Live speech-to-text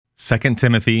2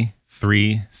 Timothy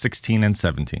 3:16 and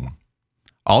 17.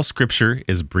 All scripture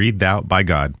is breathed out by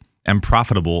God and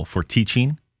profitable for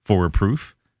teaching, for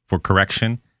reproof, for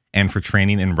correction, and for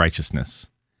training in righteousness,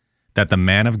 that the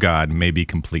man of God may be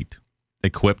complete,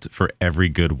 equipped for every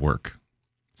good work.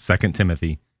 2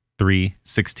 Timothy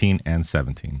 3:16 and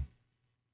 17.